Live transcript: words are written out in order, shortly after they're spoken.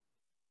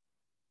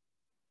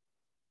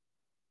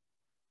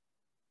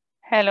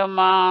Hello,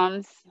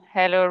 moms.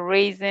 Hello,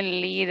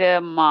 Raising Leader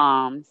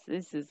moms.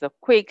 This is a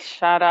quick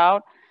shout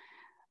out.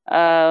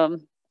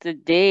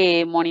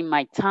 Today, morning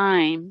my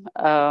time.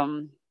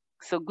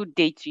 So, good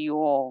day to you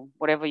all,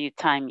 whatever your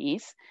time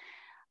is.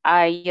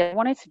 I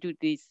wanted to do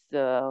this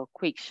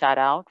quick shout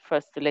out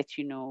first to let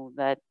you know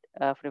that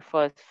for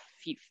the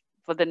few,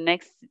 for the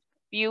next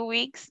few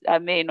weeks, I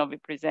may not be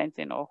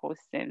presenting or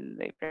hosting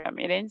the prayer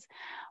meetings.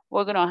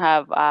 We're gonna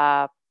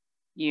have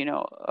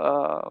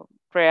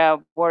prayer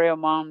warrior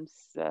moms.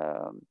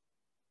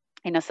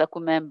 Inner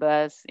circle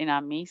members in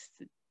our midst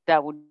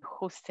that would be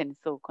hosting.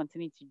 So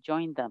continue to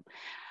join them.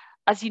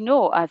 As you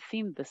know, our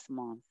theme this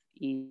month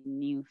is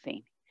new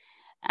thing.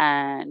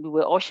 And we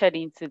were ushered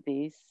into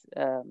this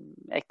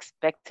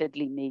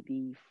expectedly,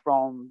 maybe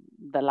from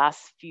the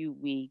last few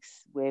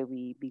weeks where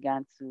we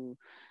began to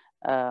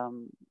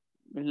um,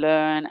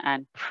 learn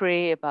and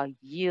pray about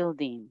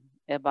yielding,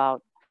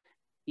 about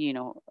you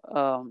know,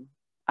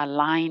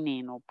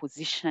 aligning or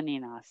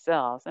positioning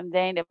ourselves, and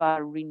then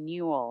about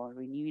renewal,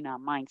 renewing our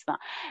minds. Now,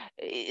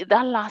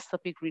 that last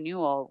topic,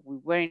 renewal, we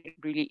weren't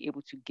really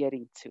able to get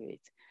into it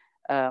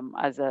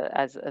as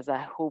I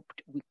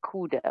hoped we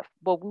could have,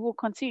 but we will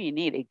continue in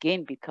it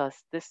again because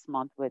this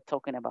month we're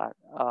talking about,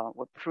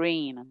 we're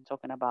praying and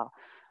talking about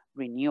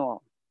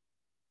renewal.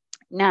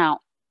 Now,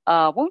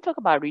 when we talk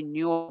about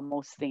renewal,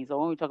 most things, or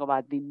when we talk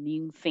about the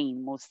new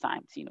thing, most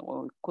times,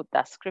 when we quote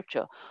that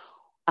scripture,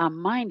 our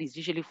mind is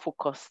usually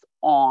focused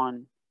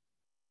on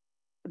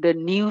the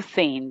new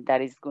thing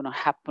that is going to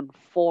happen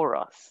for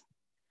us.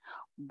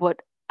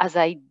 But as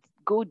I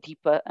go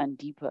deeper and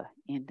deeper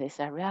in this,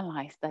 I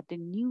realize that the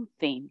new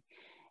thing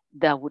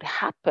that would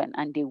happen,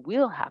 and they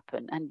will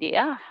happen, and they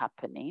are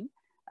happening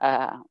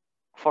uh,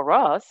 for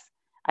us,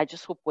 I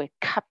just hope we're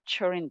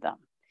capturing them.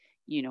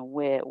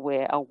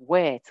 We're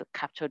aware to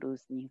capture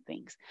those new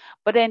things.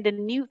 But then the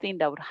new thing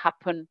that would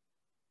happen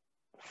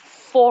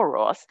for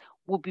us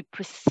will be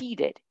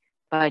preceded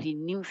by the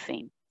new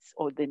things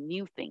or the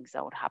new things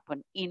that would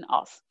happen in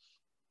us.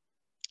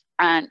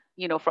 And,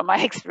 from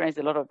my experience,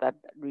 a lot of that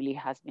really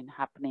has been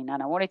happening.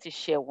 And I wanted to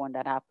share one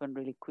that happened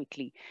really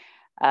quickly,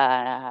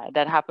 that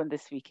happened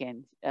this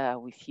weekend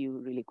with you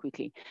really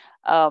quickly.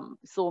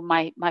 So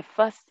my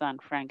first son,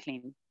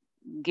 Franklin,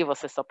 gave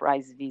us a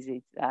surprise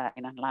visit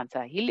in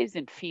Atlanta. He lives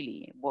in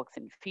Philly, works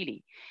in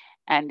Philly.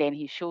 And then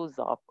he shows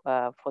up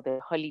for the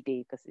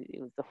holiday because it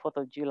was the 4th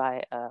of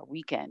July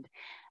weekend.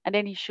 And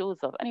then he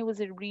shows up, and it was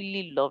a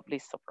really lovely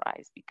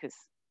surprise because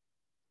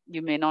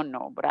you may not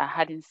know, but I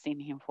hadn't seen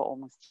him for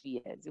almost 2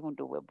 years, even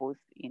though we're both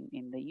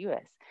in the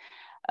US.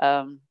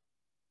 Um,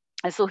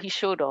 and so he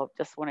showed up,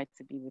 just wanted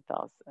to be with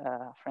us,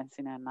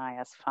 Francina and I,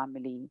 as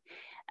family.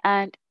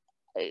 And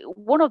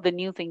one of the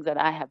new things that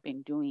I have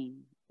been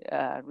doing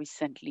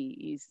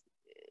recently is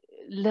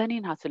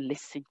learning how to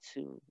listen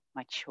to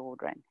my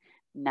children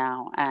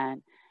now,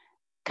 and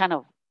kind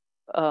of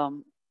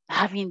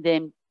having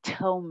them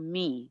tell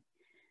me,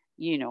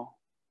 you know,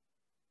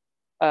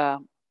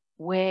 um,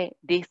 where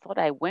they thought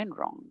I went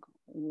wrong,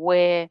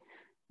 where,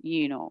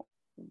 you know,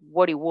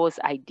 what it was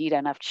I did.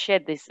 And I've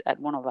shared this at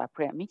one of our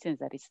prayer meetings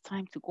that it's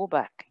time to go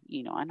back,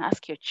 and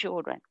ask your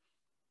children,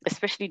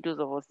 especially those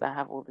of us that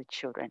have older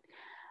children.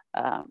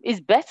 It's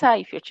better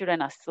if your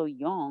children are still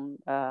young,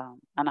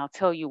 and I'll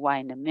tell you why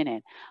in a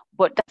minute.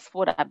 But that's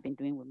what I've been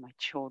doing with my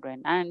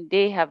children, and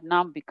they have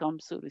now become,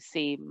 so to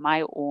say,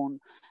 my own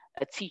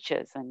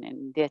teachers,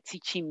 and they're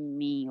teaching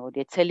me, or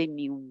they're telling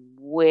me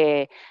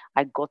where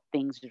I got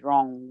things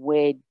wrong,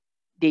 where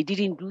they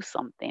didn't do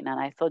something, and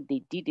I thought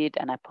they did it,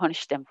 and I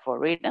punished them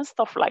for it, and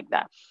stuff like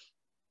that.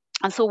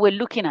 And so we're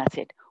looking at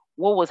it.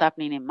 What was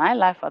happening in my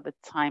life at the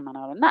time, and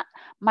all of that.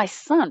 My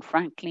son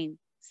Franklin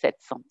said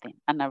something,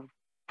 and I've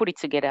put it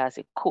together as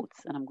a quote,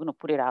 and I'm going to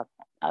put it out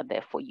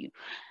there for you,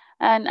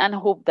 and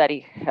hope that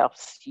it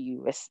helps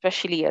you,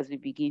 especially as we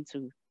begin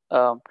to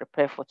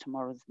prepare for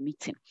tomorrow's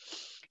meeting.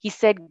 He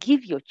said,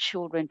 "Give your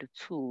children the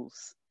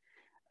tools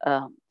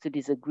to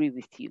disagree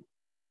with you."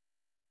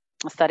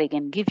 I'll start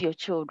again. Give your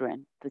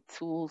children the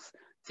tools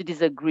to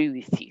disagree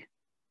with you,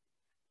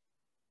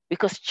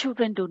 because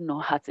children don't know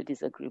how to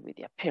disagree with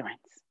their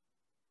parents.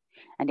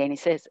 And then he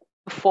says,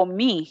 for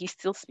me, he's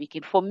still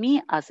speaking, for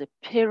me as a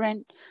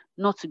parent,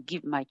 not to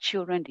give my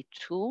children the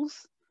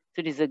tools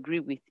to disagree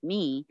with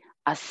me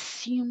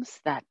assumes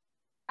that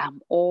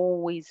I'm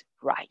always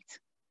right,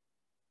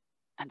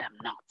 and I'm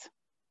not.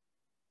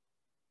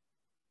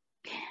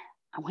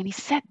 And when he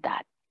said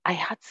that, I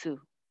had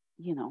to,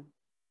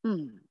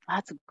 I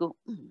had to go,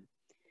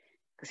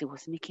 because it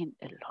was making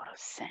a lot of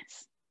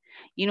sense.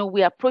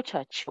 We approach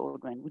our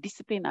children, we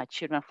discipline our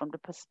children from the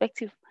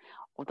perspective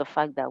of the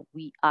fact that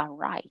we are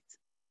right,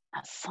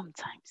 and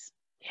sometimes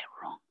they're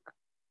wrong.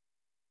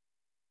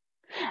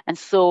 And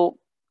so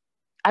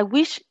I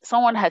wish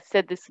someone had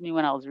said this to me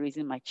when I was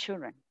raising my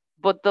children,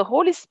 but the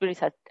Holy Spirit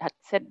had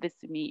said this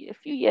to me a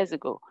few years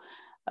ago.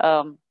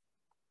 And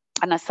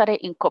I started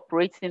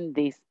incorporating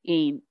this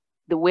in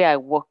the way I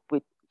work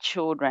with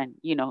children,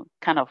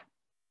 kind of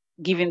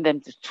giving them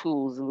the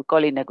tools, we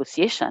call it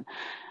negotiation,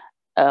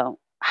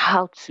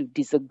 how to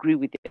disagree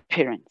with their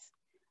parents.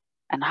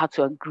 and how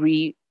to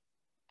agree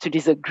to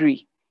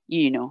disagree,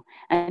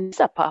 and these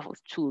are powerful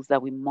tools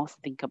that we must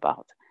think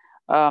about.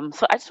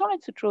 So I just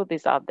wanted to throw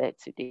this out there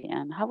today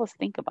and have us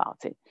think about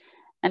it.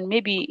 And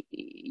maybe,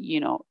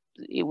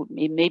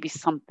 it may be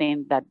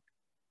something that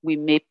we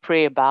may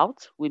pray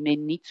about, we may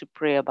need to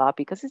pray about,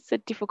 because it's a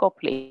difficult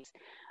place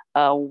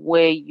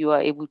where you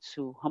are able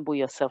to humble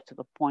yourself to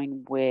the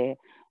point where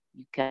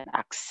you can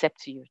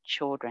accept to your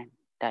children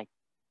that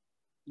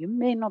you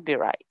may not be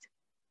right.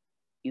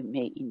 You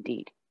may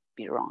indeed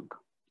be wrong.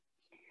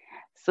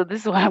 So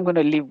this is what I'm going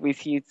to leave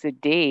with you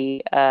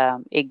today.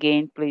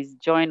 Again, please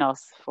join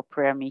us for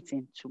prayer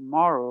meeting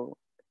tomorrow.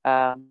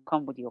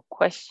 Come with your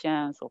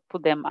questions or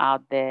put them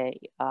out there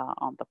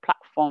on the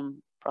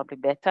platform, probably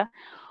better.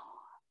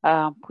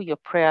 Put your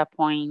prayer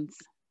points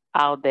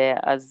out there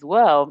as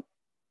well.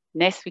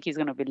 Next week is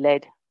going to be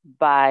led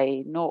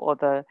by no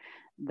other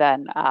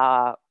than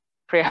our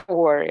prayer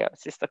warrior,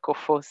 Sister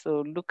Kofo.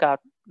 So look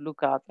out,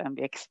 and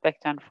be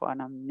expectant for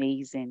an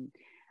amazing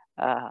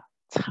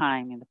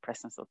time in the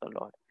presence of the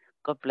Lord.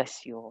 God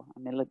bless you all.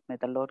 And may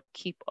the Lord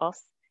keep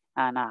us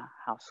and our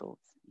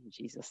households. In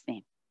Jesus'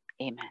 name,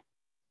 amen.